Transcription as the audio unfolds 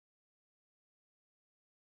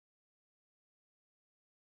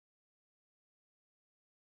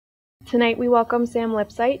Tonight we welcome Sam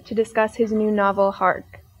Lipsyte to discuss his new novel,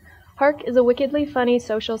 Hark. Hark is a wickedly funny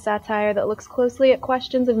social satire that looks closely at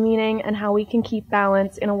questions of meaning and how we can keep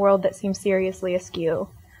balance in a world that seems seriously askew.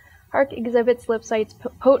 Hark exhibits Lipsyte's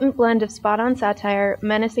potent blend of spot-on satire,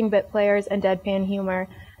 menacing bit players, and deadpan humor,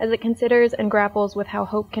 as it considers and grapples with how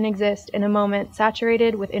hope can exist in a moment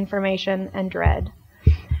saturated with information and dread.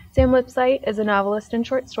 Sam Lipsyte is a novelist and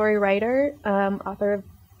short story writer, author of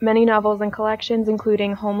many novels and collections,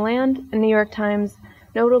 including Homeland, a New York Times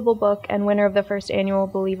notable book, and winner of the first annual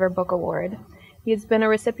Believer Book Award. He has been a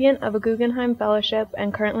recipient of a Guggenheim Fellowship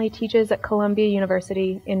and currently teaches at Columbia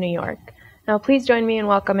University in New York. Now please join me in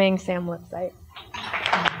welcoming Sam Lipsyte.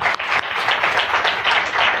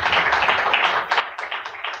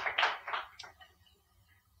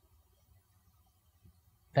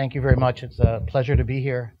 Thank you very much. It's a pleasure to be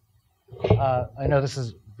here. I know this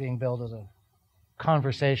is being billed as a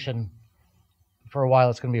conversation. For a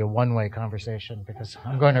while, it's going to be a one-way conversation because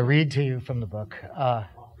I'm going to read to you from the book,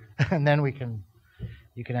 and then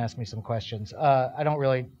you can ask me some questions. I don't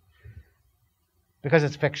really, because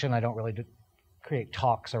it's fiction, I don't really create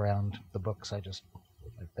talks around the books.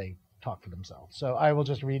 They talk for themselves. So I will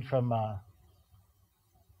just read from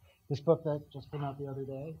this book that just came out the other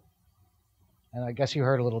day, and I guess you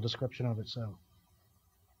heard a little description of it, so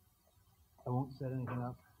I won't set anything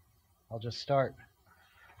up. I'll just start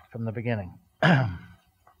from the beginning.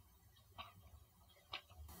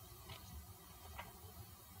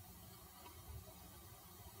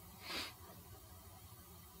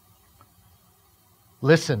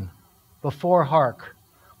 Listen, before Hark,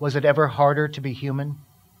 was it ever harder to be human?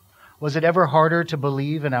 Was it ever harder to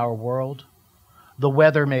believe in our world? The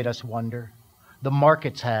weather made us wonder. The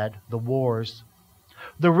markets had, the wars.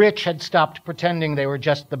 The rich had stopped pretending they were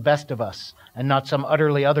just the best of us and not some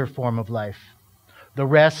utterly other form of life. The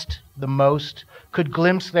rest, the most, could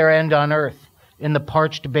glimpse their end on earth in the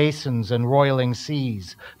parched basins and roiling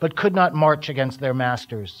seas, but could not march against their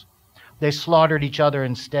masters. They slaughtered each other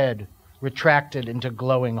instead, retracted into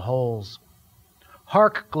glowing holes.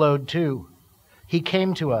 Hark glowed too. He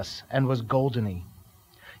came to us and was goldeny.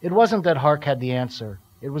 It wasn't that Hark had the answer.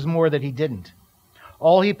 It was more that he didn't.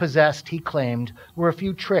 All he possessed, he claimed, were a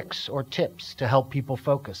few tricks or tips to help people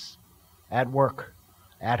focus. At work,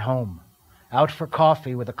 at home, out for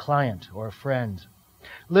coffee with a client or a friend.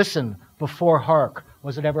 Listen, before Hark,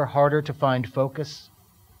 was it ever harder to find focus?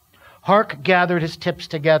 Hark gathered his tips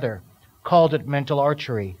together, called it mental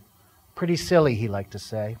archery. Pretty silly, he liked to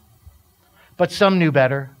say. But some knew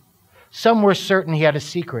better. Some were certain he had a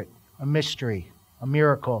secret, a mystery, a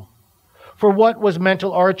miracle. For what was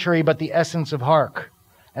mental archery but the essence of Hark?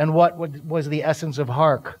 And what was the essence of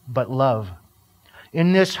Hark but love?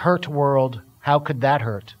 In this hurt world, how could that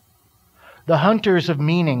hurt? The hunters of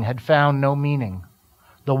meaning had found no meaning.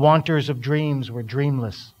 The wanters of dreams were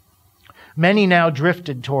dreamless. Many now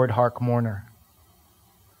drifted toward Hark Morner.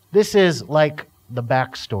 This is like the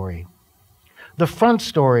backstory. The front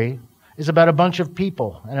story is about a bunch of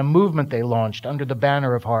people and a movement they launched under the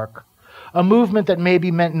banner of Hark, a movement that maybe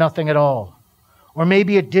meant nothing at all, or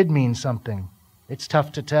maybe it did mean something. It's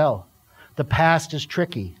tough to tell. The past is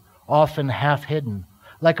tricky, often half hidden,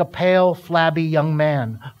 like a pale, flabby young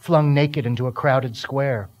man flung naked into a crowded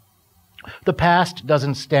square. The past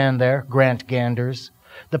doesn't stand there, Grant ganders.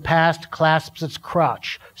 The past clasps its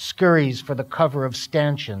crotch, scurries for the cover of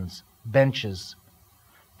stanchions, benches.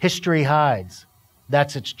 History hides.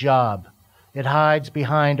 That's its job. It hides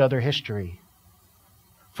behind other history.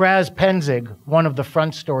 Fraz Penzig, one of the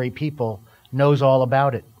front story people, knows all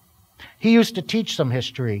about it. He used to teach some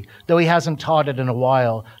history, though he hasn't taught it in a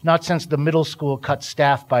while, not since the middle school cut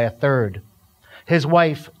staff by a third. His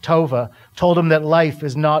wife, Tova, told him that life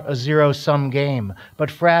is not a zero-sum game, but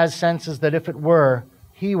Fraz senses that if it were,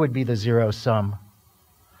 he would be the zero-sum.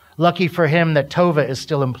 Lucky for him that Tova is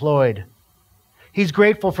still employed. He's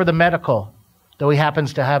grateful for the medical, though he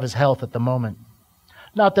happens to have his health at the moment.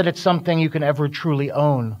 Not that it's something you can ever truly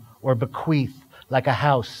own or bequeath, like a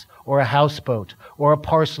house or a houseboat or a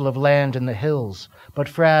parcel of land in the hills, but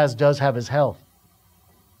Fraz does have his health.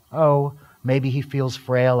 Oh, maybe he feels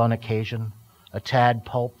frail on occasion, a tad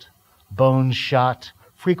pulped, bones shot,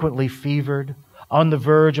 frequently fevered, on the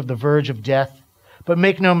verge of death. But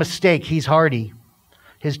make no mistake, he's hardy.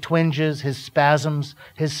 His twinges, his spasms,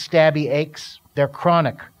 his stabby aches, they're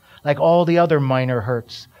chronic, like all the other minor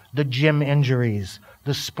hurts, the gym injuries,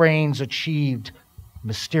 the sprains achieved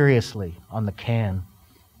mysteriously on the can.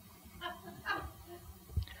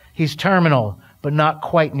 He's terminal, but not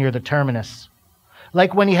quite near the terminus.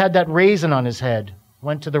 Like when he had that raisin on his head,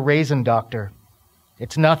 went to the raisin doctor.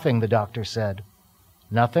 It's nothing, the doctor said.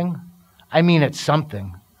 Nothing? I mean, it's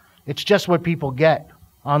something. It's just what people get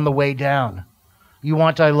on the way down. You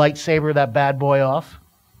want to lightsaber that bad boy off?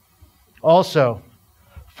 Also,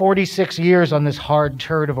 46 years on this hard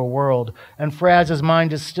turd of a world, and Fraz's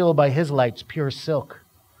mind is still by his lights pure silk.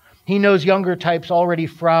 He knows younger types already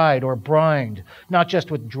fried or brined, not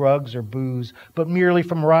just with drugs or booze, but merely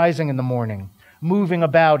from rising in the morning, moving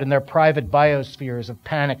about in their private biospheres of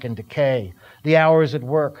panic and decay, the hours at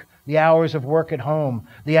work, the hours of work at home,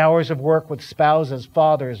 the hours of work with spouses,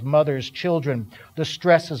 fathers, mothers, children, the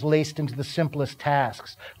stresses laced into the simplest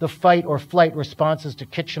tasks, the fight or flight responses to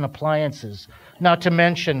kitchen appliances, not to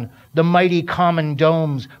mention the mighty common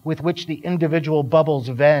domes with which the individual bubbles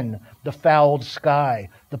ven, the fouled sky,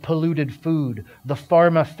 the polluted food, the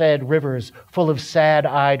pharma-fed rivers full of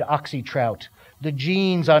sad-eyed oxytrout, the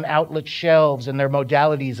jeans on outlet shelves and their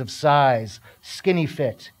modalities of size, skinny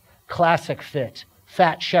fit, classic fit,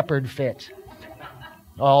 fat shepherd fit,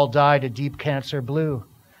 all dyed a deep cancer blue.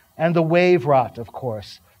 And the wave rot, of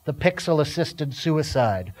course, the pixel-assisted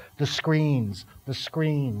suicide, the screens, the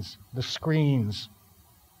screens, the screens.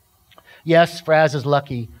 Yes, Fraz is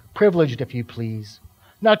lucky, privileged if you please.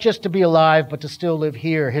 Not just to be alive, but to still live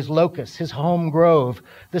here, his locus, his home grove,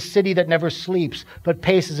 the city that never sleeps, but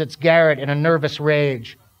paces its garret in a nervous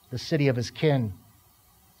rage, the city of his kin.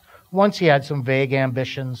 Once he had some vague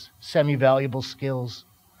ambitions, semi-valuable skills.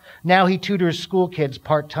 Now he tutors school kids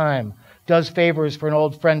part-time, does favors for an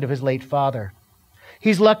old friend of his late father.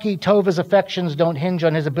 He's lucky Tova's affections don't hinge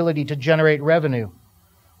on his ability to generate revenue.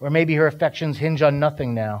 Or maybe her affections hinge on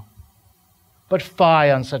nothing now. But fie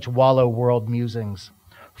on such wallow world musings.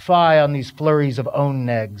 Fie on these flurries of own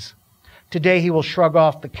negs. Today he will shrug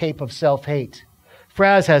off the cape of self-hate.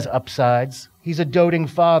 Fraz has upsides. He's a doting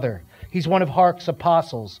father. He's one of Hark's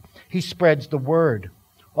apostles. He spreads the word.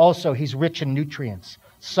 Also, he's rich in nutrients,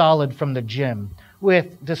 solid from the gym,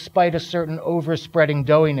 with, despite a certain overspreading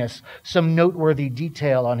doughiness, some noteworthy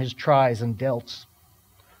detail on his tries and delts.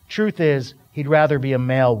 Truth is, he'd rather be a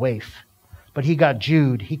male waif. But he got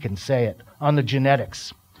Jude, he can say it, on the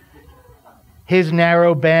genetics. His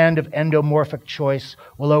narrow band of endomorphic choice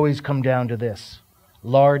will always come down to this: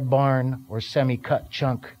 lard barn or semi-cut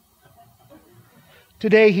chunk.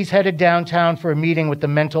 Today, he's headed downtown for a meeting with the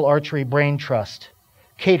Mental Archery Brain Trust.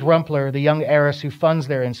 Kate Rumpler, the young heiress who funds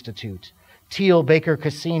their institute. Teal Baker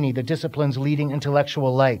Cassini, the discipline's leading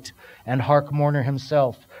intellectual light. And Hark Morner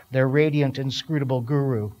himself, their radiant, inscrutable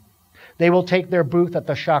guru. They will take their booth at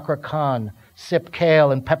the Chakra Khan, sip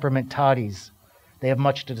kale and peppermint toddies. They have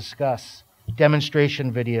much to discuss.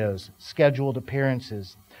 Demonstration videos, scheduled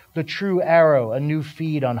appearances. The True Arrow, a new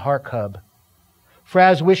feed on Hark Hub.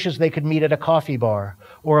 Fraz wishes they could meet at a coffee bar,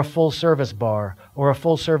 or a full-service bar, or a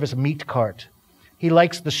full-service meat cart. He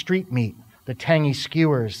likes the street meat, the tangy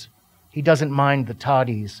skewers. He doesn't mind the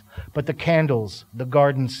toddies, but the candles, the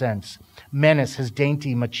garden scents, menace his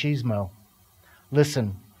dainty machismo.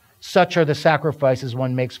 Listen, such are the sacrifices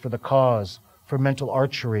one makes for the cause, for mental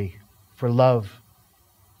archery, for love.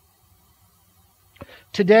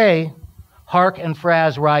 Today, Hark and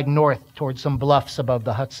Fraz ride north toward some bluffs above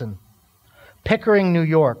the Hudson. Pickering, New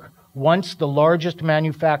York, once the largest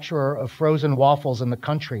manufacturer of frozen waffles in the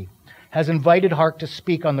country, has invited Hark to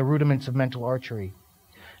speak on the rudiments of mental archery.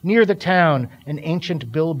 Near the town, an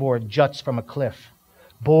ancient billboard juts from a cliff.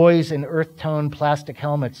 Boys in earth-tone plastic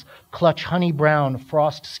helmets clutch honey-brown,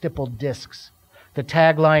 frost-stippled discs. The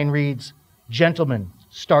tagline reads, "Gentlemen,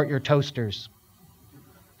 start your toasters."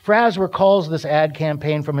 Fraz recalls this ad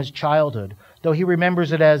campaign from his childhood, though he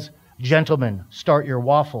remembers it as, "Gentlemen, start your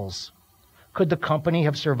waffles." Could the company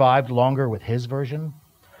have survived longer with his version?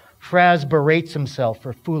 Fraz berates himself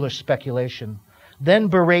for foolish speculation, then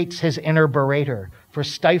berates his inner berater for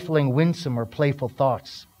stifling winsome or playful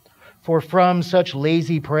thoughts. For from such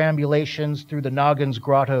lazy perambulations through the noggin's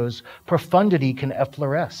grottos, profundity can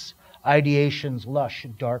effloresce, ideation's lush,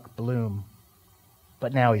 dark bloom.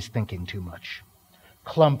 But now he's thinking too much.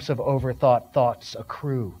 Clumps of overthought thoughts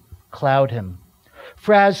accrue, cloud him.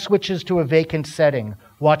 Fraz switches to a vacant setting,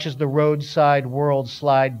 watches the roadside world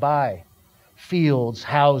slide by. Fields,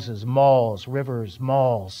 houses, malls, rivers,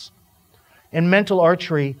 malls. In mental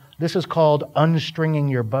archery, this is called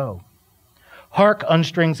unstringing your bow. Hark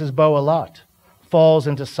unstrings his bow a lot, falls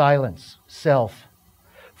into silence, self.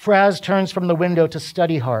 Fraz turns from the window to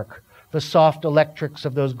study Hark, the soft electrics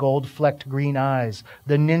of those gold-flecked green eyes,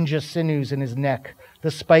 the ninja sinews in his neck,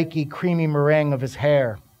 the spiky, creamy meringue of his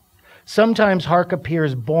hair. Sometimes Hark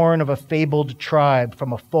appears born of a fabled tribe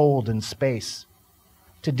from a fold in space.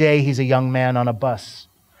 Today he's a young man on a bus.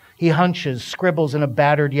 He hunches, scribbles in a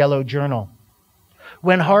battered yellow journal.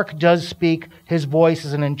 When Hark does speak, his voice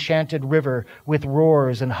is an enchanted river with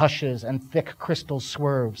roars and hushes and thick crystal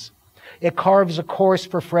swerves. It carves a course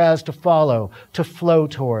for Fraz to follow, to flow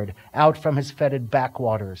toward, out from his fetid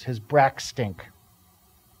backwaters, his brack stink.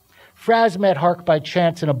 Fraz met Hark by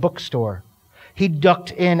chance in a bookstore. He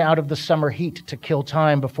ducked in out of the summer heat to kill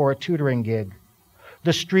time before a tutoring gig.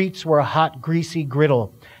 The streets were a hot, greasy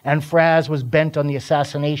griddle, and Fraz was bent on the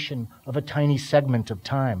assassination of a tiny segment of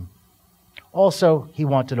time. Also, he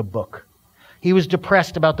wanted a book. He was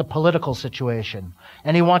depressed about the political situation,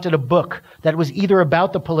 and he wanted a book that was either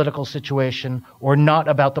about the political situation or not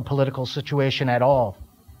about the political situation at all.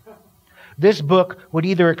 This book would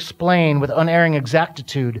either explain with unerring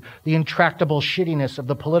exactitude the intractable shittiness of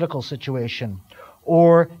the political situation,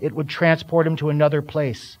 or it would transport him to another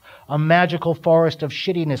place, a magical forest of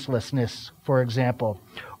shittinesslessness, for example,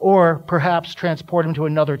 or perhaps transport him to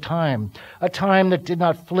another time, a time that did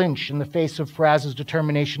not flinch in the face of Fraz's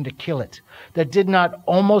determination to kill it, that did not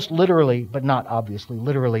almost literally, but not obviously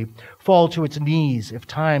literally, fall to its knees, if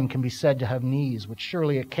time can be said to have knees, which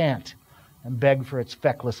surely it can't, and beg for its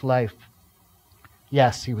feckless life.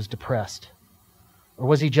 Yes, he was depressed. Or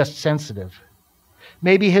was he just sensitive?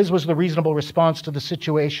 Maybe his was the reasonable response to the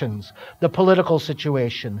situations, the political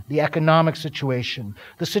situation, the economic situation,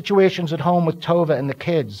 the situations at home with Tova and the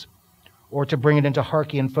kids. Or to bring it into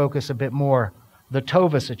Harkian focus a bit more, the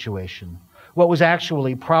Tova situation, what was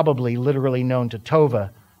actually probably literally known to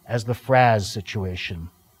Tova as the Fraz situation.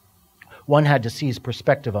 One had to seize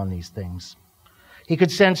perspective on these things. He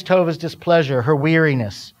could sense Tova's displeasure, her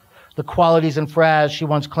weariness, the qualities in Fraz she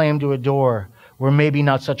once claimed to adore were maybe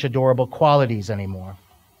not such adorable qualities anymore.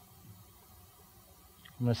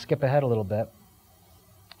 I'm going to skip ahead a little bit.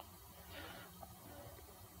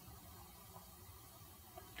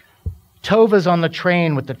 Tova's on the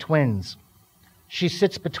train with the twins. She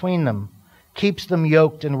sits between them, keeps them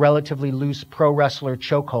yoked in relatively loose pro wrestler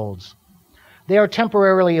chokeholds. They are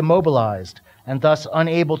temporarily immobilized and thus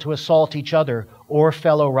unable to assault each other or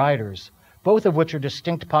fellow riders, both of which are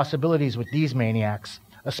distinct possibilities with these maniacs,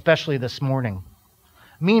 especially this morning.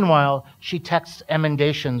 Meanwhile, she texts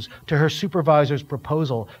emendations to her supervisor's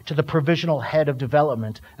proposal to the provisional head of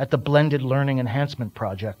development at the Blended Learning Enhancement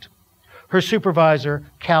Project. Her supervisor,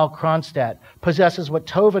 Cal Kronstadt, possesses what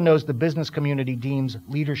Tova knows the business community deems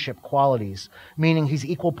leadership qualities, meaning he's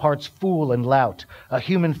equal parts fool and lout, a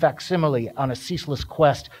human facsimile on a ceaseless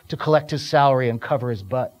quest to collect his salary and cover his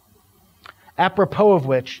butt. Apropos of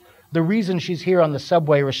which, the reason she's here on the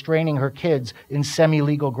subway restraining her kids in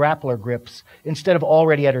semi-legal grappler grips instead of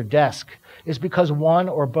already at her desk is because one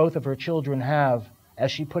or both of her children have,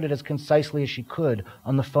 as she put it as concisely as she could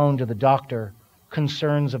on the phone to the doctor,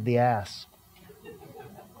 concerns of the ass.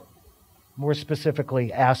 More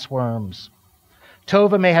specifically, ass worms.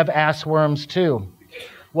 Tova may have ass worms too.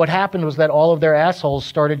 What happened was that all of their assholes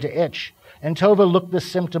started to itch, and Tova looked this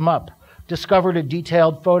symptom up, discovered a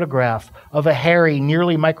detailed photograph of a hairy,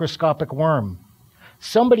 nearly microscopic worm.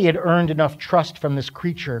 Somebody had earned enough trust from this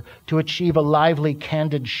creature to achieve a lively,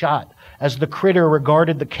 candid shot as the critter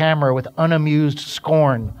regarded the camera with unamused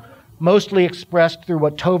scorn, mostly expressed through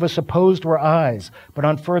what Tova supposed were eyes, but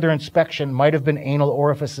on further inspection might have been anal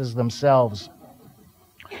orifices themselves.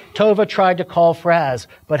 Tova tried to call Fraz,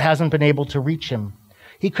 but hasn't been able to reach him.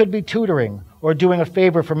 He could be tutoring or doing a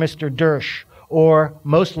favor for Mr. Dersh, or,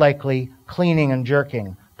 most likely, cleaning and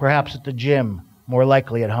jerking, perhaps at the gym, more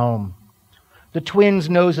likely at home. The twins'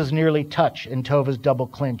 noses nearly touch in Tova's double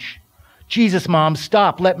clinch. "Jesus, Mom,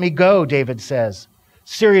 stop, let me go," David says.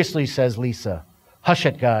 "Seriously," says Lisa. "Hush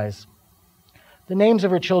it, guys." The names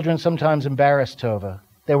of her children sometimes embarrassed Tova.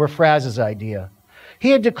 They were Fraz's idea.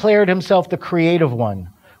 He had declared himself the creative one,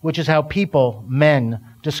 which is how people, men,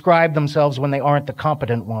 describe themselves when they aren't the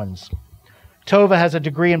competent ones. Tova has a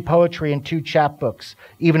degree in poetry and 2 chapbooks,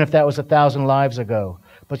 even if that was 1,000 lives ago,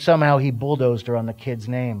 but somehow he bulldozed her on the kids'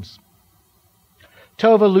 names.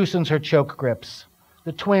 Tova loosens her choke grips.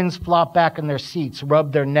 The twins flop back in their seats,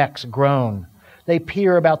 rub their necks, groan. They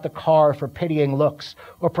peer about the car for pitying looks,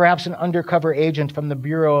 or perhaps an undercover agent from the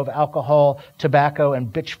Bureau of Alcohol, Tobacco,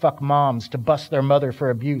 and Bitch-Fuck Moms to bust their mother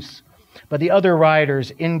for abuse. But the other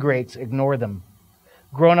riders, ingrates, ignore them.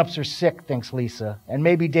 Grown-ups are sick, thinks Lisa, and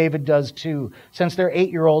maybe David does too, since their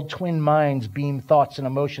 8-year-old twin minds beam thoughts and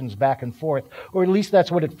emotions back and forth, or at least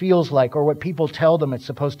that's what it feels like, or what people tell them it's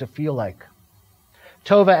supposed to feel like.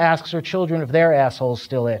 Tova asks her children if their assholes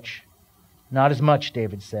still itch. "Not as much,"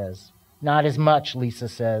 David says. "Not as much," Lisa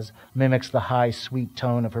says, mimics the high, sweet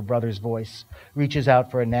tone of her brother's voice, reaches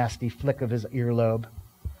out for a nasty flick of his earlobe.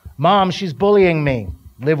 "Mom, she's bullying me."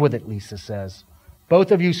 "Live with it," Lisa says.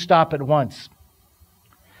 "Both of you stop at once."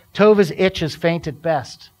 Tova's itch is faint at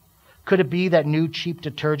best. Could it be that new cheap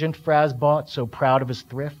detergent Fraz bought, so proud of his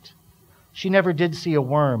thrift? She never did see a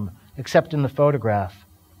worm, except in the photograph,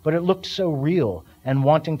 but it looked so real and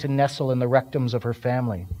wanting to nestle in the rectums of her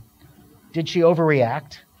family. Did she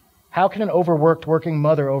overreact? How can an overworked working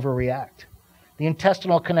mother overreact? The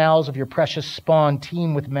intestinal canals of your precious spawn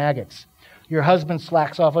teem with maggots. Your husband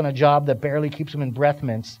slacks off on a job that barely keeps him in breath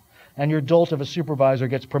mints, and your dolt of a supervisor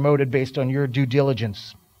gets promoted based on your due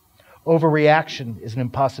diligence. Overreaction is an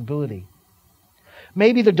impossibility.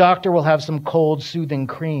 Maybe the doctor will have some cold, soothing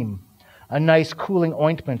cream. A nice cooling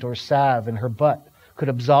ointment or salve in her butt could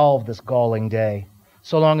absolve this galling day,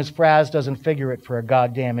 so long as Fraz doesn't figure it for a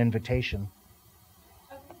goddamn invitation.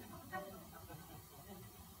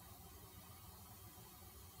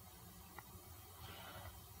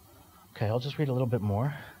 Okay, I'll just read a little bit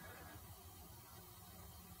more.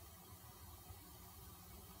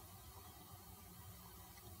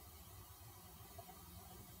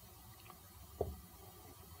 A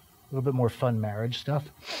little bit more fun marriage stuff.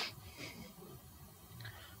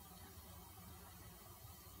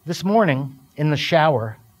 This morning, in the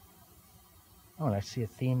shower, I see a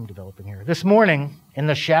theme developing here. This morning, in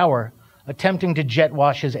the shower, attempting to jet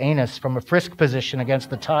wash his anus from a frisk position against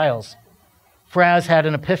the tiles, Fraz had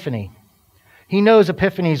an epiphany. He knows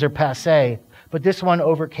epiphanies are passé, but this one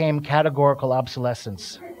overcame categorical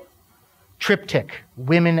obsolescence. Triptych,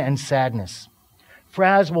 Women and Sadness.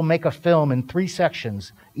 Fraz will make a film in 3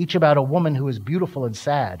 sections, each about a woman who is beautiful and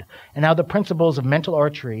sad, and how the principles of mental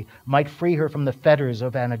archery might free her from the fetters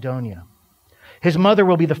of anhedonia. His mother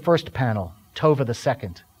will be the first panel, Tova the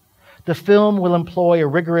second. The film will employ a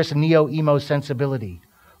rigorous neo-emo sensibility,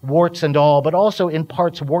 warts and all, but also in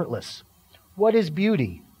parts wartless. What is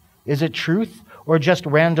beauty? Is it truth or just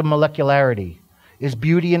random molecularity? Is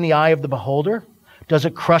beauty in the eye of the beholder? Does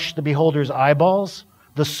it crush the beholder's eyeballs,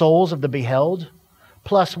 the souls of the beheld?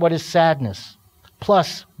 Plus, what is sadness?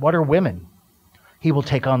 Plus, what are women? He will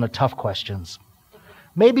take on the tough questions.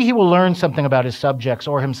 Maybe he will learn something about his subjects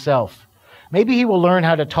or himself. Maybe he will learn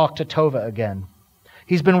how to talk to Tova again.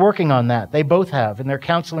 He's been working on that. They both have in their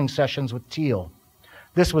counseling sessions with Teal.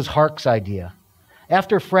 This was Hark's idea.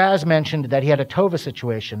 After Fraz mentioned that he had a Tova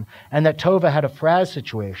situation and that Tova had a Fraz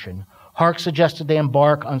situation, Hark suggested they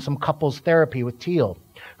embark on some couples therapy with Teal,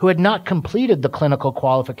 who had not completed the clinical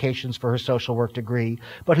qualifications for her social work degree,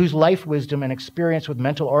 but whose life wisdom and experience with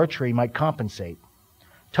mental archery might compensate.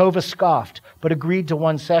 Tova scoffed, but agreed to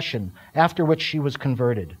one session, after which she was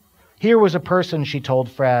converted. Here was a person, she told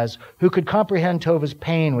Fraz, who could comprehend Tova's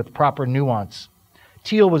pain with proper nuance.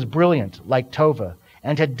 Teal was brilliant, like Tova,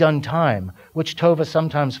 and had done time, which Tova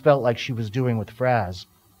sometimes felt like she was doing with Fraz.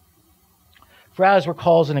 Fraz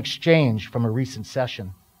recalls an exchange from a recent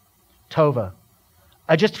session. Tova: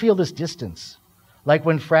 I just feel this distance. Like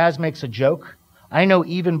when Fraz makes a joke, I know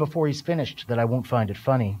even before he's finished that I won't find it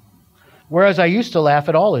funny. Whereas I used to laugh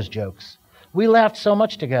at all his jokes. We laughed so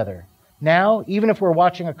much together. Now, even if we're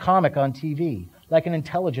watching a comic on TV, like an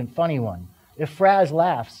intelligent, funny one, if Fraz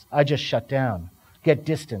laughs, I just shut down, get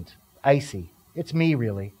distant, icy. It's me,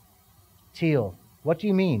 really. Teal: what do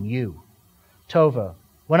you mean, you? Tova: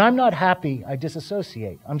 when I'm not happy, I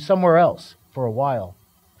disassociate. I'm somewhere else, for a while.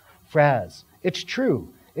 Fraz: it's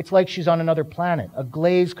true. It's like she's on another planet. A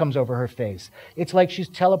glaze comes over her face. It's like she's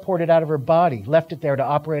teleported out of her body, left it there to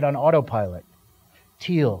operate on autopilot.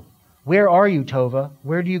 Teal: where are you, Tova?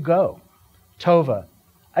 Where do you go? Tova: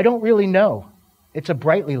 I don't really know. It's a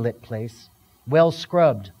brightly lit place, well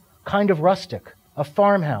scrubbed, kind of rustic, a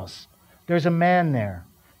farmhouse. There's a man there.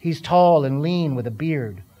 He's tall and lean with a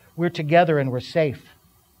beard. We're together and we're safe.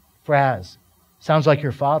 Fraz: sounds like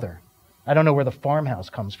your father. I don't know where the farmhouse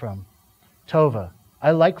comes from. Tova: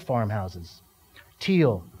 I like farmhouses.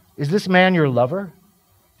 Teal: is this man your lover?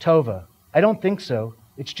 Tova: I don't think so.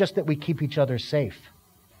 It's just that we keep each other safe.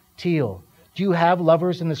 Teal: do you have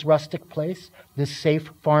lovers in this rustic place, this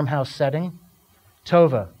safe farmhouse setting?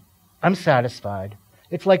 Tova: I'm satisfied.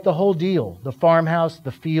 It's like the whole deal, the farmhouse,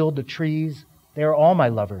 the field, the trees. They are all my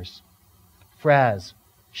lovers. Fraz: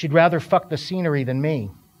 she'd rather fuck the scenery than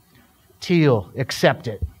me. Teal: accept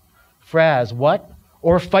it. Fraz: what?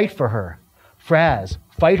 Or fight for her. Fraz: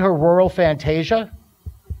 fight her rural fantasia?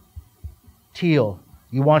 Teal: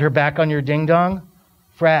 you want her back on your ding-dong?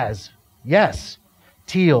 Fraz: yes.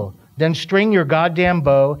 Teal: then string your goddamn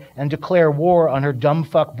bow and declare war on her dumb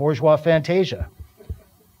fuck bourgeois fantasia.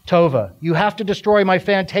 Tova: you have to destroy my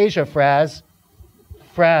fantasia, Fraz.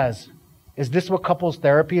 Fraz: is this what couples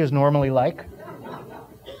therapy is normally like?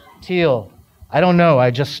 Teal: I don't know, I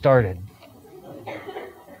just started.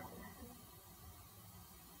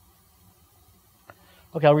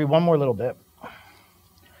 Okay, I'll read one more little bit.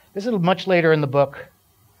 This is much later in the book,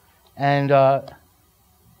 and the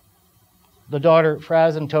daughter,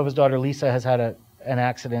 Fraz and Tova's daughter, Lisa, has had an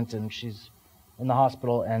accident, and she's in the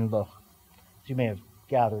hospital, and as you may have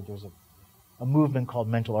gathered, there's a movement called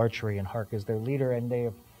Mental Archery, and Hark is their leader, and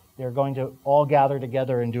they're going to all gather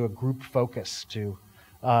together and do a group focus to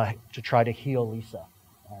try to heal Lisa.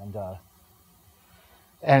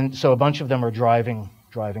 And so a bunch of them are driving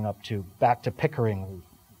up back to Pickering,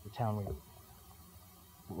 the town we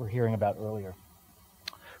were hearing about earlier.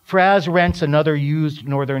 Fraz rents another used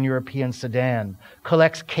Northern European sedan,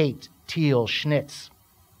 collects Kate, Teal, Schnitz.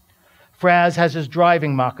 Fraz has his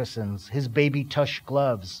driving moccasins, his baby tush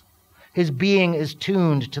gloves. His being is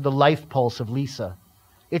tuned to the life pulse of Lisa.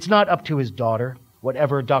 It's not up to his daughter,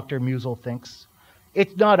 whatever Dr. Musel thinks.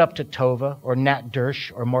 It's not up to Tova, or Nat Dersh,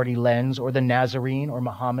 or Marty Lenz, or the Nazarene, or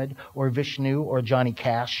Muhammad, or Vishnu, or Johnny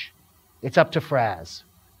Cash. It's up to Fraz,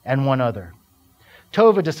 and one other.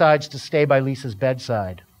 Tova decides to stay by Lisa's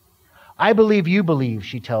bedside. I believe you believe,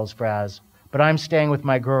 she tells Fraz, but I'm staying with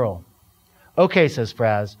my girl. Okay, says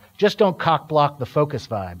Fraz, just don't cock-block the focus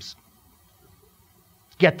vibes.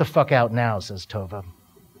 Get the fuck out now, says Tova.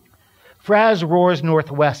 Fraz roars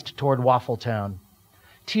northwest toward Waffletown.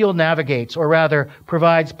 Teal navigates, or rather,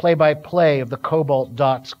 provides play-by-play of the cobalt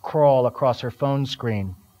dots crawl across her phone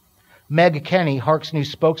screen. Meg Kenny, Hark's new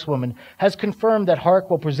spokeswoman, has confirmed that Hark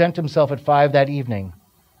will present himself at 5 that evening.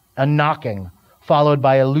 A knocking, followed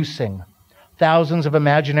by a loosing. Thousands of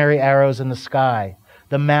imaginary arrows in the sky,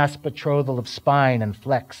 the mass betrothal of spine and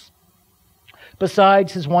flex.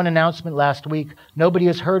 Besides his one announcement last week, nobody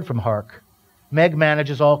has heard from Hark. Meg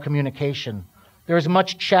manages all communication. There is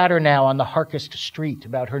much chatter now on the Harkist street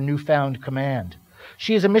about her newfound command.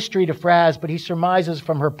 She is a mystery to Fraz, but he surmises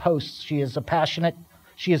from her posts she is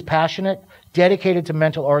passionate, dedicated to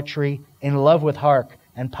mental archery, in love with Hark,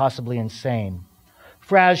 and possibly insane.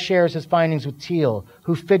 Fraz shares his findings with Teal,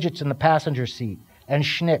 who fidgets in the passenger seat, and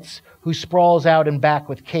Schnitz, who sprawls out and back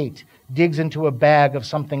with Kate, digs into a bag of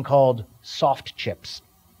something called soft chips.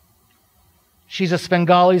 She's a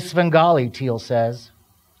Svengali, Teal says.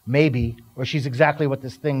 Maybe, or she's exactly what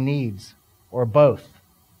this thing needs, or both.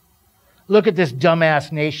 Look at this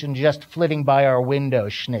dumbass nation just flitting by our window,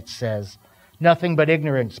 Schnitz says. Nothing but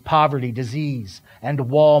ignorance, poverty, disease, and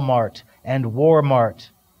Walmart, and Warmart.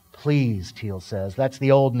 Please, Teal says, that's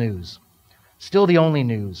the old news. Still the only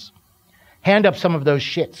news. Hand up some of those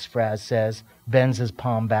shits, Fraz says, bends his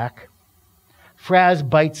palm back. Fraz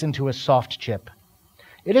bites into a soft chip.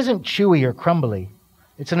 It isn't chewy or crumbly.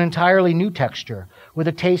 It's an entirely new texture, with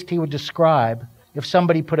a taste he would describe if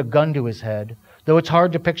somebody put a gun to his head, though it's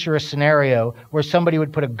hard to picture a scenario where somebody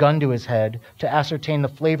would put a gun to his head to ascertain the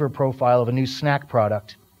flavor profile of a new snack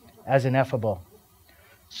product, as ineffable.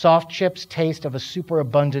 Soft chips taste of a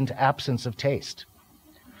superabundant absence of taste.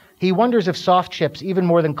 He wonders if soft chips, even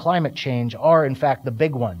more than climate change, are in fact the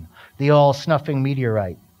big one, the all-snuffing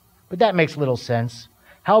meteorite. But that makes little sense.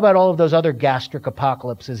 How about all of those other gastric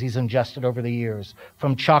apocalypses he's ingested over the years,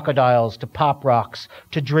 from chocodiles to pop rocks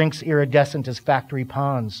to drinks iridescent as factory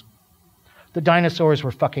ponds? The dinosaurs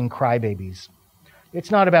were fucking crybabies.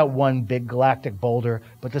 It's not about one big galactic boulder,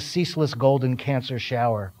 but the ceaseless golden cancer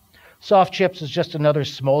shower. Soft chips is just another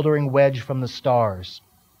smoldering wedge from the stars.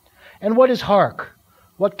 And what is Hark?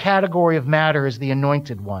 What category of matter is the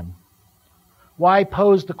anointed one? Why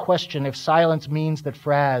pose the question if silence means that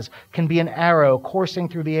Fraz can be an arrow coursing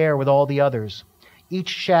through the air with all the others, each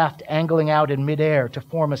shaft angling out in midair to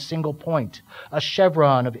form a single point, a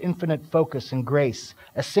chevron of infinite focus and grace,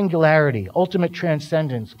 a singularity, ultimate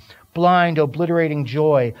transcendence, blind, obliterating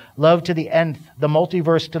joy, love to the nth, the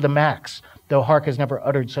multiverse to the max, though Hark has never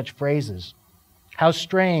uttered such phrases. How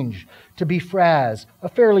strange to be Fraz, a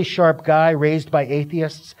fairly sharp guy raised by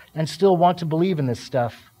atheists, and still want to believe in this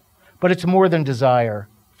stuff. But it's more than desire.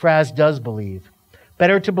 Fraz does believe.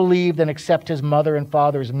 Better to believe than accept his mother and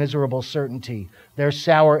father's miserable certainty, their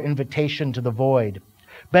sour invitation to the void.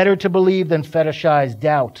 Better to believe than fetishize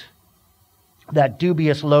doubt, that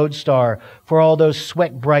dubious lodestar for all those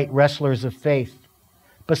sweat-bright wrestlers of faith.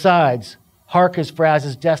 Besides, Hark is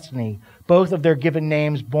Fraz's destiny, both of their given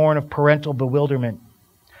names born of parental bewilderment.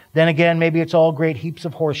 Then again, maybe it's all great heaps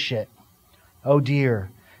of horse shit. Oh dear.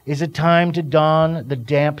 Is it time to don the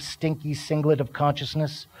damp, stinky singlet of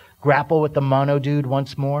consciousness, grapple with the mono dude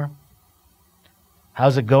once more?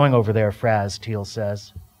 How's it going over there, Fraz, Teal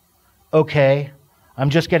says. Okay, I'm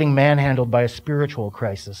just getting manhandled by a spiritual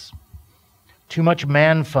crisis. Too much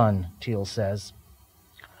man fun, Teal says.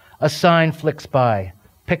 A sign flicks by.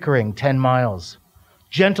 Pickering, 10 miles.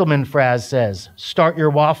 Gentlemen, Fraz says, start your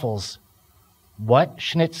waffles. What?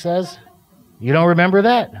 Schnitz says. You don't remember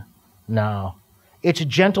that? No. It's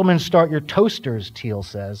gentlemen start your toasters, Teal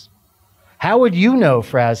says. How would you know,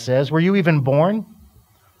 Fraz says. Were you even born?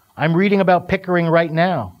 I'm reading about Pickering right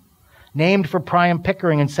now. Named for Priam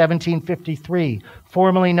Pickering in 1753,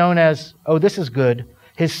 formerly known as, oh, this is good,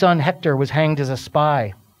 his son Hector was hanged as a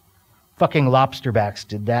spy. Fucking lobsterbacks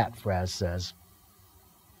did that, Fraz says.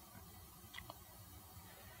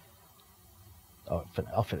 Oh,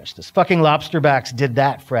 I'll finish this. Fucking lobsterbacks did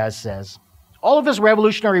that, Fraz says. All of this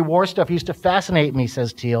Revolutionary War stuff used to fascinate me,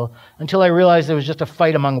 says Teal, until I realized it was just a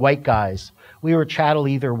fight among white guys. We were chattel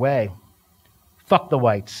either way. Fuck the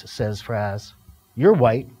whites, says Fraz. You're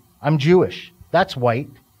white. I'm Jewish. That's white.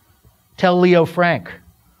 Tell Leo Frank.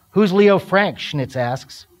 Who's Leo Frank? Schnitz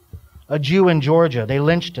asks. A Jew in Georgia. They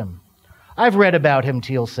lynched him. I've read about him,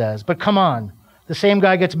 Teal says, but come on. The same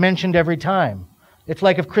guy gets mentioned every time. It's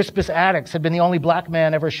like if Crispus Attucks had been the only black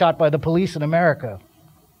man ever shot by the police in America.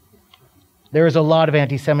 There is a lot of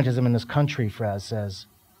anti-Semitism in this country, Fraz says.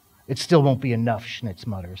 It still won't be enough, Schnitz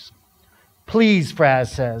mutters. Please, Fraz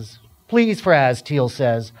says. Please, Fraz, Teal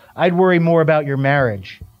says. I'd worry more about your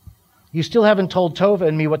marriage. You still haven't told Tova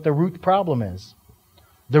and me what the root problem is.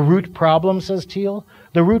 The root problem, says Teal?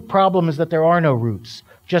 The root problem is that there are no roots,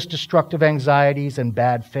 just destructive anxieties and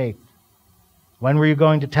bad faith. When were you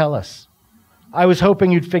going to tell us? I was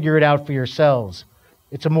hoping you'd figure it out for yourselves.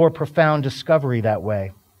 It's a more profound discovery that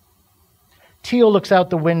way. Teal looks out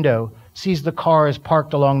the window, sees the cars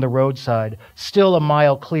parked along the roadside, still a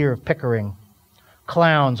mile clear of Pickering.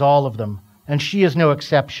 Clowns, all of them, and she is no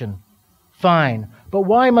exception. Fine, but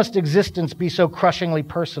why must existence be so crushingly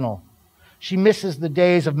personal? She misses the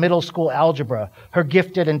days of middle school algebra, her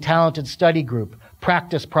gifted and talented study group,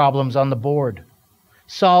 practice problems on the board.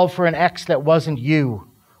 Solve for an X that wasn't you,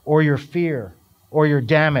 or your fear, or your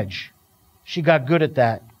damage. She got good at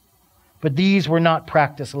that. But these were not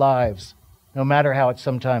practice lives, no matter how it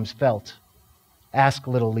sometimes felt. Ask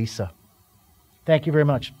little Lisa. Thank you very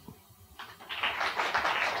much.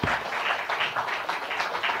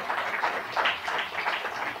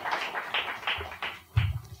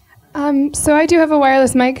 So I do have a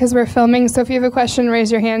wireless mic because we're filming, so if you have a question,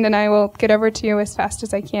 raise your hand and I will get over to you as fast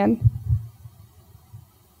as I can.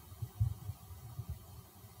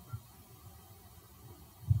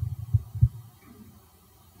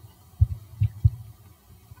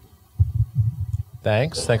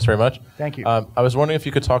 Thanks very much. Thank you. I was wondering if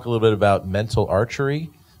you could talk a little bit about mental archery,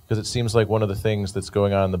 because it seems like one of the things that's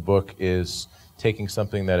going on in the book is taking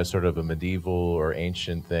something that is sort of a medieval or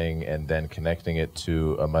ancient thing and then connecting it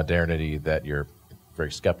to a modernity that you're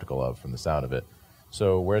very skeptical of from the sound of it.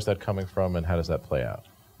 So where's that coming from and how does that play out?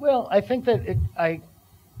 Well, I think that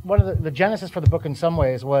one of the genesis for the book in some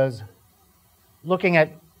ways was looking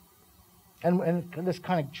at, and this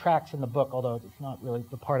kind of tracks in the book, although it's not really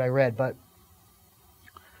the part I read, but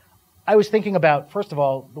I was thinking about, first of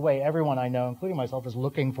all, the way everyone I know, including myself, is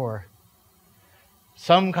looking for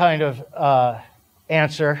some kind of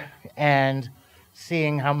answer and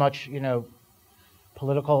seeing how much,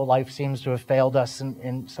 political life seems to have failed us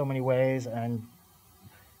in so many ways and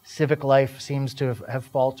civic life seems to have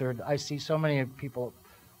faltered. I see so many people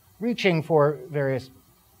reaching for various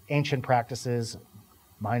ancient practices,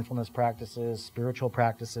 mindfulness practices, spiritual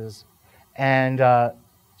practices, and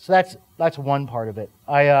so that's one part of it.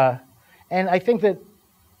 And I think that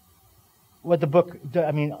what the book,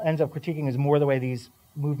 ends up critiquing is more the way these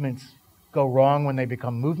movements go wrong when they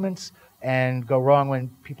become movements and go wrong when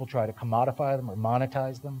people try to commodify them or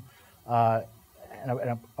monetize them.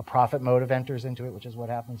 And a profit motive enters into it, which is what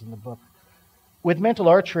happens in the book. With Mental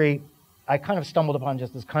Archery, I kind of stumbled upon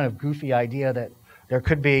just this kind of goofy idea that there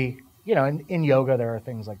could be, in yoga there are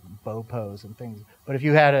things like bow pose and things, but if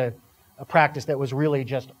you had a practice that was really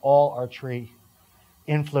just all archery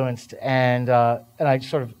influenced, and I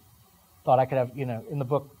sort of thought I could have, in the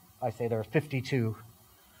book I say there are 52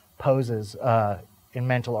 poses in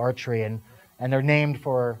Mental Archery, and they're named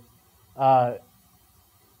for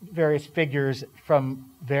various figures from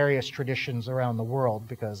various traditions around the world,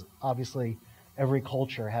 because obviously every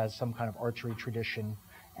culture has some kind of archery tradition,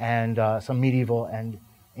 and some medieval and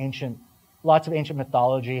ancient, lots of ancient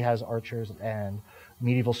mythology has archers, and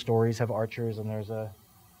medieval stories have archers, and there's a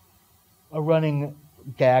running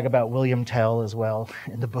gag about William Tell as well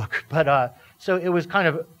in the book. But so it was kind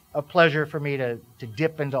of a pleasure for me to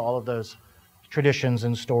dip into all of those traditions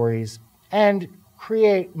and stories and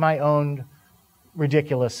create my own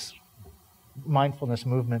ridiculous mindfulness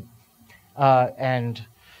movement. And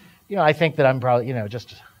I think that I'm probably,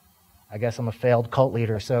 I guess I'm a failed cult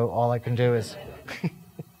leader, so all I can do is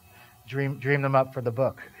dream them up for the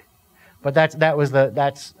book. But I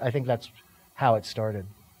think that's how it started.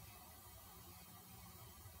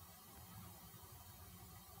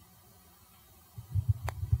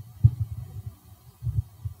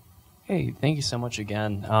 Hey, thank you so much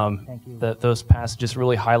again. Thank you. Those passages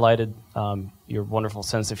really highlighted your wonderful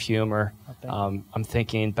sense of humor. Oh, I'm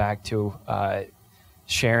thinking back to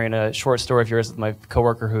sharing a short story of yours with my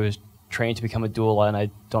coworker who is trained to become a doula, and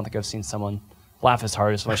I don't think I've seen someone laugh as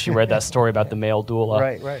hard as when she read that story about the male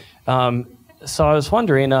doula. Right. So I was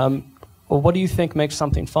wondering, well, what do you think makes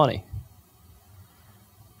something funny?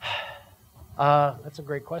 That's a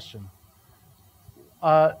great question.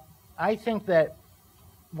 I think that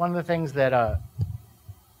one of the things that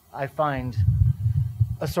I find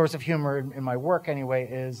a source of humor in my work anyway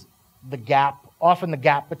is often the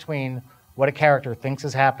gap between what a character thinks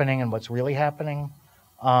is happening and what's really happening.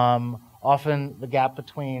 Often the gap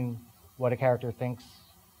between what a character thinks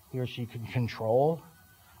he or she can control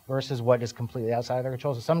versus what is completely outside their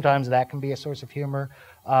control. So sometimes that can be a source of humor.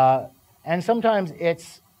 And sometimes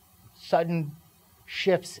it's sudden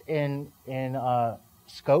shifts in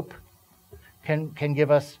scope can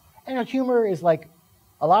give us, and humor is like,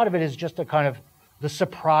 a lot of it is just a kind of the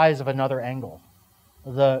surprise of another angle,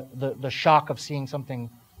 the shock of seeing something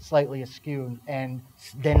slightly askew and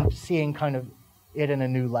then seeing kind of it in a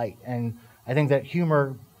new light. And I think that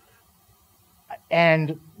humor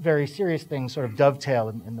and very serious things sort of dovetail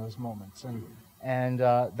in those moments. And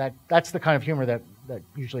that's the kind of humor that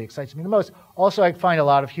usually excites me the most. Also, I find a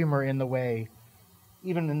lot of humor in the way,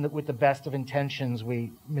 even with the best of intentions,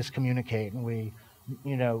 we miscommunicate and we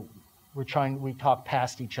talk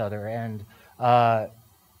past each other, and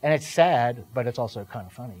it's sad, but it's also kind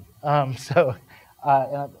of funny. So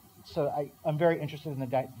I'm very interested in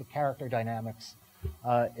the character dynamics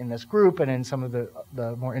in this group and in some of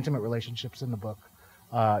the more intimate relationships in the book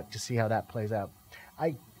to see how that plays out.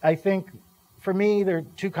 I think for me there are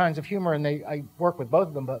two kinds of humor, and I work with both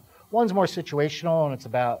of them, but one's more situational and it's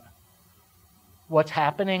about what's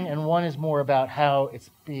happening, and one is more about how it's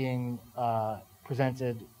being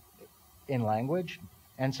presented in language.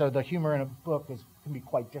 And so the humor in a book can be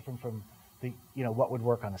quite different from what would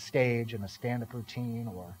work on a stage in a stand-up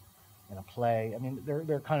routine or in a play. I mean,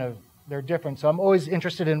 they're different. So I'm always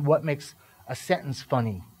interested in what makes a sentence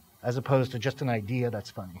funny, as opposed to just an idea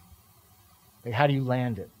that's funny. Like, how do you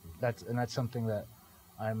land it? That's something that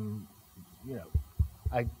I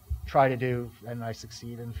try to do, and I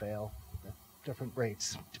succeed and fail at different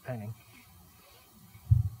rates, depending.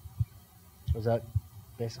 Was that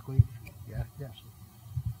basically? Yeah.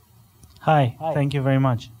 Hi, Hi. Thank you very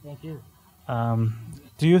much. Thank you.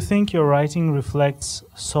 Do you think your writing reflects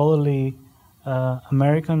solely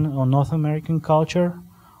American or North American culture,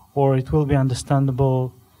 or it will be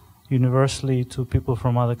understandable universally to people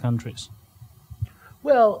from other countries?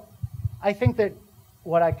 Well, I think that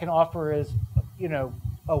what I can offer is,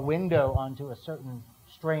 a window onto a certain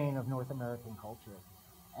strain of North American culture.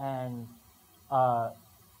 And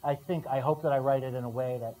I hope that I write it in a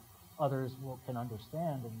way that others can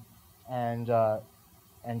understand and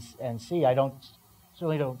see. I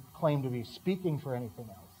certainly don't claim to be speaking for anything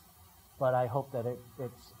else, but I hope that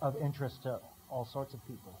it's of interest to all sorts of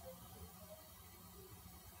people.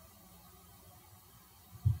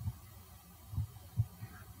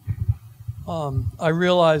 I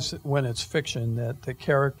realize that when it's fiction that the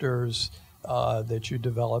characters that you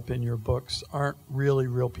develop in your books aren't really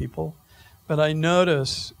real people, but I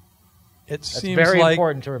notice it seems like... It's very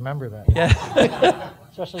important to remember that. Yeah.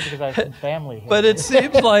 Especially because I have some family here. But it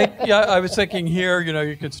seems like, I was thinking here,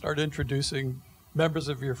 you could start introducing members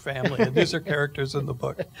of your family, and these are characters in the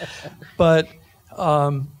book. But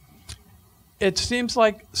it seems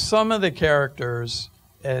like some of the characters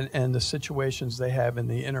and the situations they have and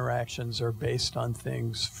the interactions are based on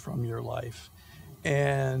things from your life.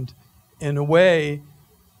 And in a way,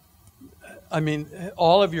 I mean,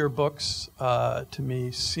 all of your books, to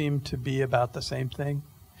me, seem to be about the same thing.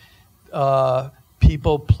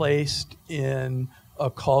 People placed in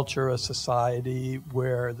a culture, a society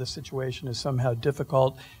where the situation is somehow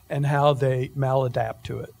difficult and how they maladapt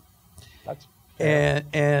to it. That's fair.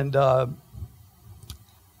 And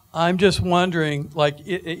I'm just wondering, like,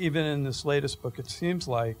 even in this latest book, it seems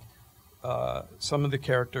like some of the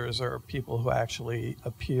characters are people who actually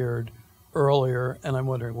appeared earlier, and I'm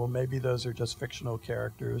wondering, well, maybe those are just fictional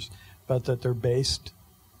characters, but that they're based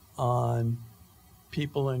on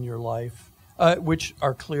people in your life, which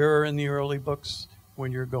are clearer in the early books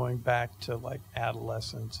when you're going back to, like,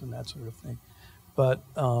 adolescence and that sort of thing. But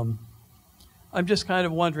I'm just kind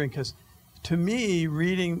of wondering, because to me,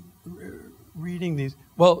 reading these,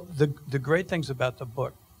 well, the great things about the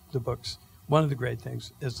books, one of the great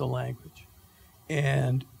things is the language.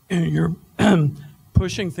 And you're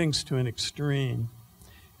pushing things to an extreme.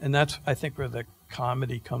 And that's, I think, where the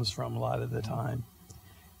comedy comes from a lot of the time.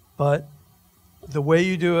 But the way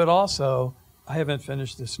you do it also, I haven't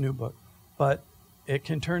finished this new book, but it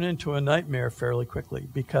can turn into a nightmare fairly quickly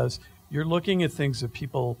because you're looking at things that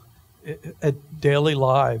people, at daily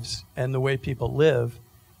lives and the way people live,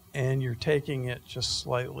 and you're taking it just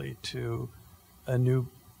slightly to a new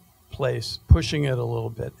place, pushing it a little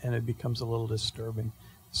bit, and it becomes a little disturbing.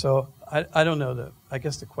 So I don't know. I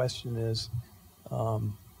guess the question is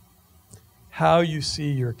how you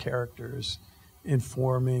see your characters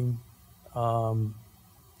informing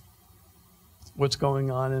what's going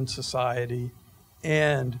on in society,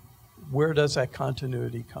 and where does that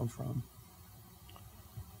continuity come from?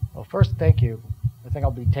 Well, first, thank you. I think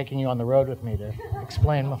I'll be taking you on the road with me to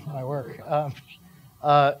explain my work.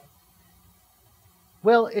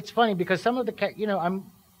 Well, it's funny because some of the,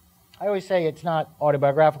 I always say it's not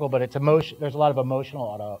autobiographical, but it's there's a lot of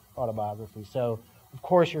emotional autobiography. So, of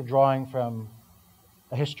course, you're drawing from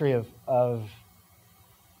a history of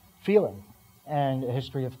feeling and a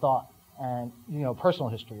history of thought and, personal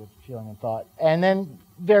history of feeling and thought. And then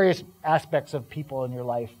various aspects of people in your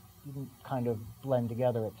life kind of blend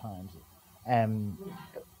together at times. And,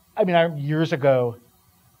 years ago,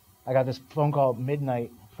 I got this phone call at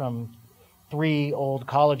midnight from 3 old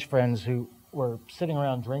college friends who were sitting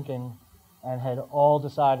around drinking and had all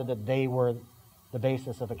decided that they were the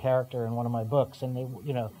basis of a character in one of my books. And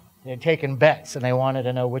they had taken bets and they wanted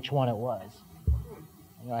to know which one it was.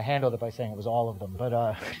 I handled it by saying it was all of them.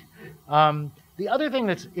 But the other thing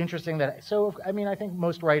that's interesting I think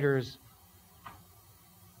most writers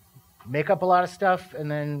make up a lot of stuff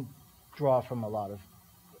and then draw from a lot of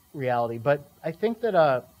reality. But I think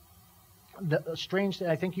that the strange thing,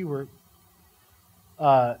 I think you were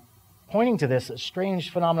pointing to this, a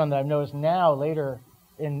strange phenomenon that I've noticed now later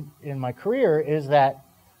in my career is that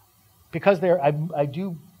because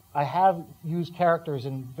I have used characters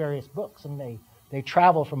in various books and they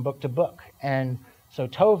travel from book to book. And so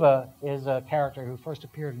Tova is a character who first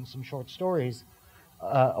appeared in some short stories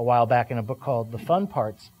a while back in a book called The Fun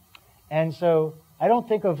Parts. And so I don't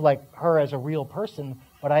think of her as a real person,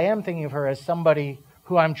 but I am thinking of her as somebody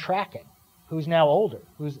who I'm tracking, who's now older,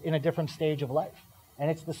 who's in a different stage of life.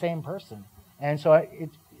 And it's the same person. And so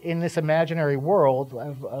in this imaginary world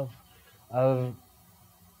of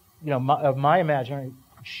my imaginary,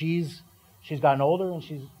 she's gotten older and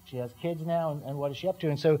she has kids now, and what is she up to?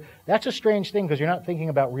 And so that's a strange thing because you're not thinking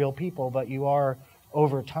about real people, but you are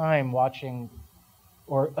over time watching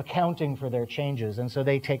or accounting for their changes. And so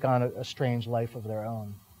they take on a strange life of their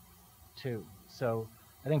own too. So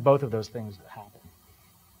I think both of those things happen.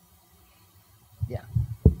 Yeah.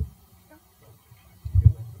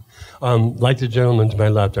 Like the gentleman to my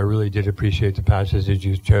left, I really did appreciate the passages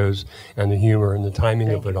you chose and the humor and the timing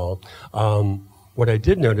of it all. What I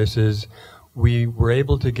did notice is we were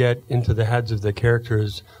able to get into the heads of the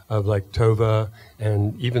characters of Tova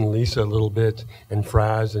and even Lisa a little bit and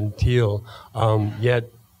Fraz and Teal, yet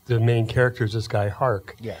the main character is this guy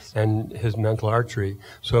Hark, yes, and his mental archery.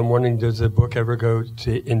 So I'm wondering, does the book ever go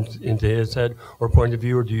into his head or point of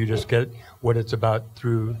view, or do you just get what it's about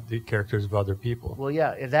through the characters of other people? Well,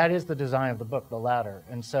 yeah, that is the design of the book, the latter.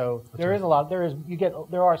 And so there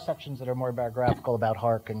are sections that are more biographical about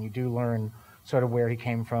Hark, and you do learn sort of where he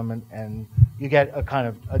came from, and you get a kind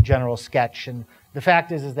of a general sketch. And the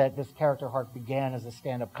fact is that this character Hark began as a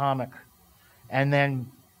stand-up comic, and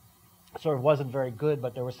then sort of wasn't very good,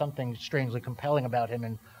 but there was something strangely compelling about him,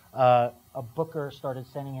 and a booker started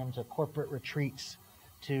sending him to corporate retreats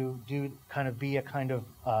to be a kind of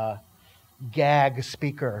gag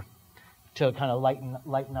speaker to kind of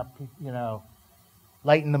lighten up,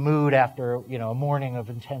 lighten the mood after a morning of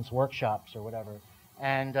intense workshops or whatever.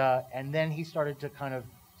 And then he started to kind of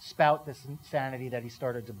spout this insanity that he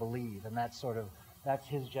started to believe, and that's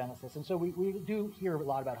his genesis. And so we do hear a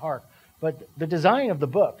lot about Hark, but the design of the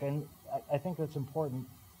book, and I think that's important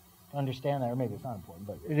to understand that, or maybe it's not important,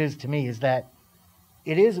 but it is to me, is that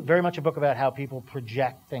it is very much a book about how people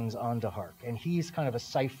project things onto Hark, and he's kind of a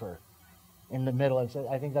cipher in the middle. And so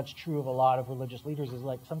I think that's true of a lot of religious leaders, is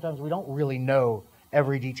sometimes we don't really know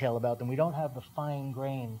every detail about them. We don't have the fine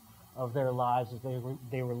grain of their lives as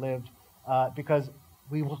they were lived, because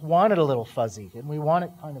we want it a little fuzzy, and we want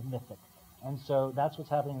it kind of mythic. And so that's what's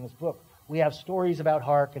happening in this book. We have stories about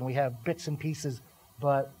Hark, and we have bits and pieces,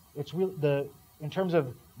 but it's really in terms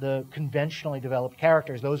of the conventionally developed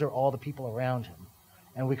characters, those are all the people around him.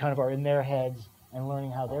 And we kind of are in their heads and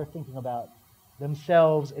learning how they're thinking about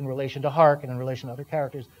themselves in relation to Hark and in relation to other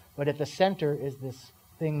characters. But at the center is this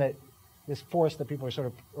force that people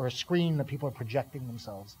are or a screen that people are projecting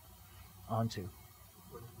themselves onto.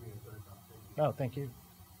 Oh, thank you.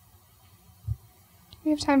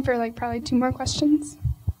 We have time for probably 2 more questions.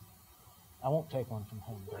 I won't take one from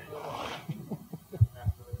home.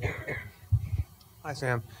 Hi,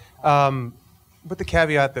 Sam. With the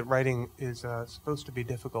caveat that writing is supposed to be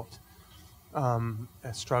difficult,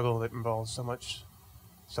 a struggle that involves so much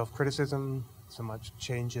self-criticism, so much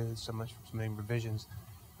changes, so many revisions.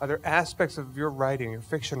 Are there aspects of your writing, your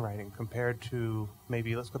fiction writing, compared to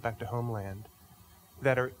maybe, let's go back to Homeland,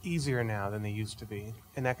 that are easier now than they used to be?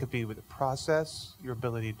 And that could be with the process, your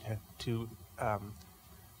ability to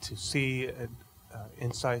see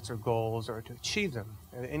insights or goals or to achieve them.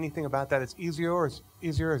 Anything about that is easier, or is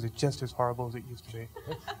it just as horrible as it used to be?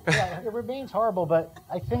 Yeah, it remains horrible, but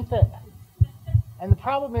I think that, and the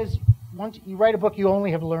problem is, once you write a book, you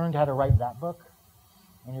only have learned how to write that book,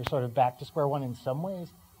 and you're sort of back to square one in some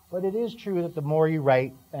ways. But it is true that the more you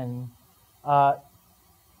write, and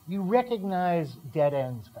you recognize dead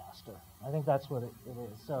ends faster. I think that's what it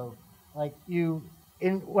is. So, like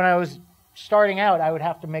when I was starting out, I would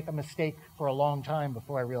have to make a mistake for a long time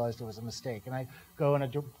before I realized it was a mistake, and I go in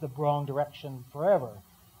the wrong direction forever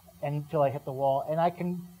until I hit the wall, and I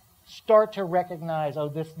can start to recognize, oh,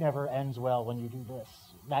 this never ends well when you do this.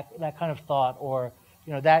 That kind of thought, or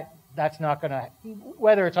that's not going to,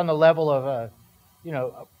 whether it's on the level of a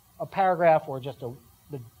paragraph or just a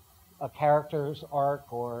character's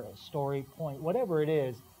arc or a story point, whatever it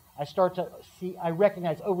is, I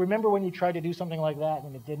recognize, oh, remember when you tried to do something like that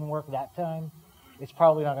and it didn't work that time? It's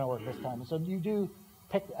probably not going to work this time. And so you do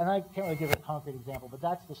pick, and I can't really give a concrete example, but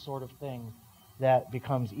that's the sort of thing that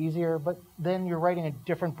becomes easier. But then you're writing a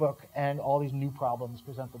different book and all these new problems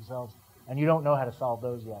present themselves, and you don't know how to solve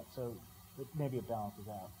those yet. So maybe it balances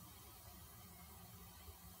out.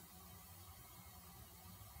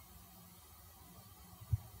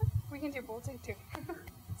 We can do both too.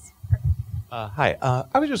 Hi.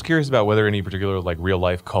 I was just curious about whether any particular real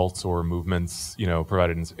life cults or movements,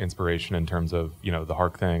 provided inspiration in terms of, the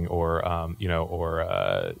Hark thing or,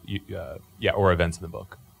 or events in the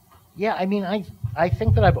book. Yeah, I mean, I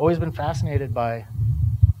think that I've always been fascinated by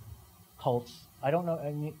cults. I don't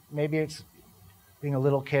know, maybe it's being a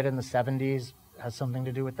little kid in the 70s has something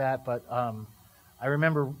to do with that, but I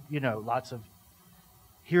remember, lots of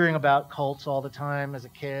hearing about cults all the time as a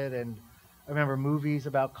kid, and I remember movies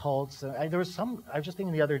about cults. I was just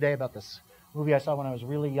thinking the other day about this movie I saw when I was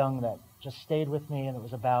really young that just stayed with me, and it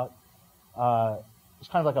was about, it was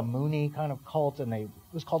kind of like a Mooney kind of cult, and it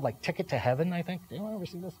was called Ticket to Heaven, I think. Did anyone ever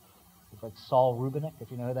see this? It's like Saul Rubinek,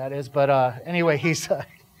 if you know who that is. But anyway, it's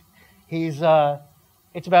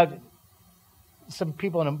about some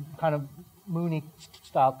people in a kind of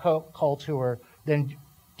Mooney-style cult who are then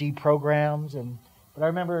deprograms. But I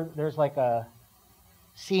remember there's a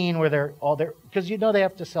scene where they're all there, because they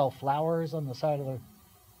have to sell flowers on the side of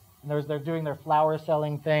they're doing their flower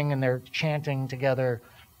selling thing, and they're chanting together,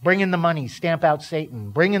 "Bring in the money, stamp out Satan.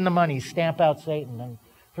 Bring in the money, stamp out Satan."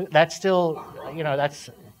 And that's still, that's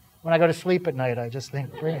when I go to sleep at night, I just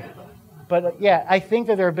think, bring it. But yeah, I think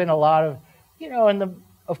that there have been a lot of, and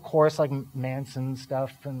of course, Manson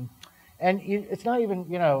stuff, and it's not even,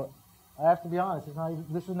 I have to be honest,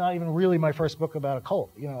 this is not even really my first book about a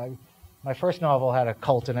cult. My first novel had a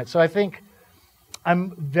cult in it. So I think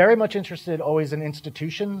I'm very much interested always in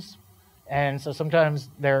institutions. And so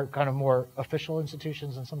sometimes they're kind of more official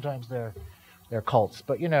institutions, and sometimes they're cults.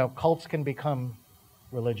 But, cults can become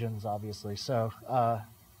religions, obviously. So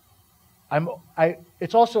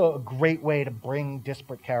it's also a great way to bring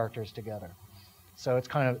disparate characters together. So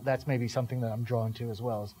that's maybe something that I'm drawn to as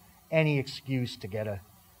well, as any excuse to get a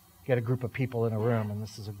group of people in a room, and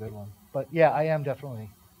this is a good one. But yeah, I am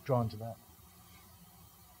definitely drawn to that.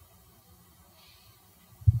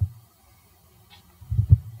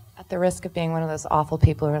 At the risk of being one of those awful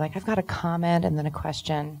people who are like, I've got a comment and then a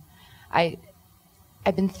question, I've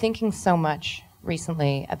been thinking so much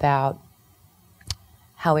recently about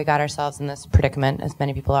how we got ourselves in this predicament, as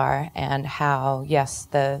many people are, and how, yes,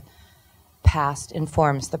 the past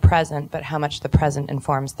informs the present, but how much the present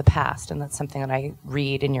informs the past. And that's something that I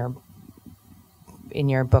read in your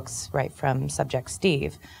books, right from Subject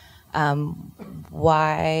Steve.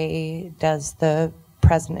 Why does the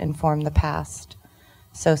present inform the past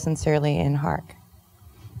so sincerely in Hark?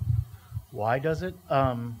 Why does it?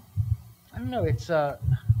 I don't know. It's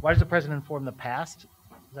why does the present inform the past?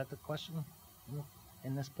 Is that the question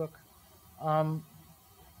in this book?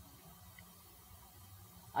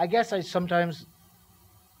 I guess I sometimes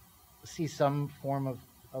see some form of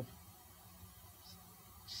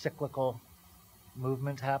cyclical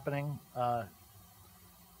movement happening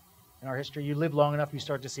in our history. You live long enough, you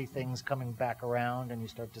start to see things coming back around, and you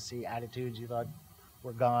start to see attitudes you thought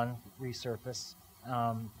were gone resurface.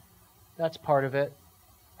 That's part of it.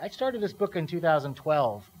 I started this book in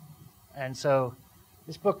 2012, And so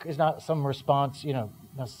this book is not some response,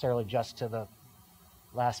 necessarily just to the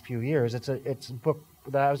last few years. It's a book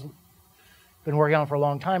that I've been working on for a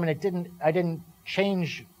long time, and I didn't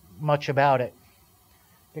change much about it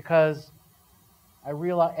because I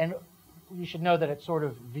realize, and you should know that it sort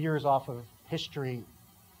of veers off of history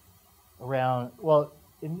around, well,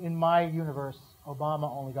 in my universe,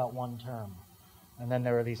 Obama only got one term, and then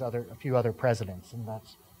there are a few other presidents, and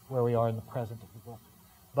that's where we are in the present of the book.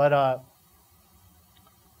 But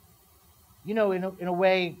in a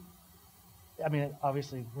way, I mean,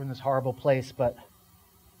 obviously we're in this horrible place, but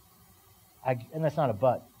and that's not a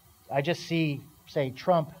but. I just see, say,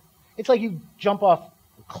 Trump. It's like you jump off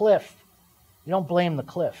a cliff. You don't blame the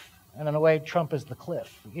cliff, and in a way, Trump is the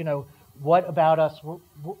cliff. What about us?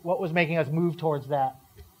 What was making us move towards that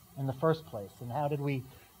in the first place, and how did we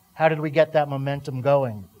get that momentum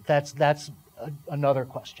going? That's another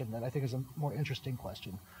question that I think is a more interesting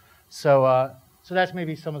question. So that's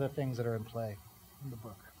maybe some of the things that are in play in the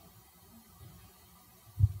book.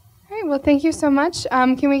 All right, well, thank you so much.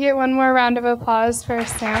 Can we get one more round of applause for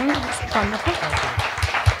Sam? That's wonderful.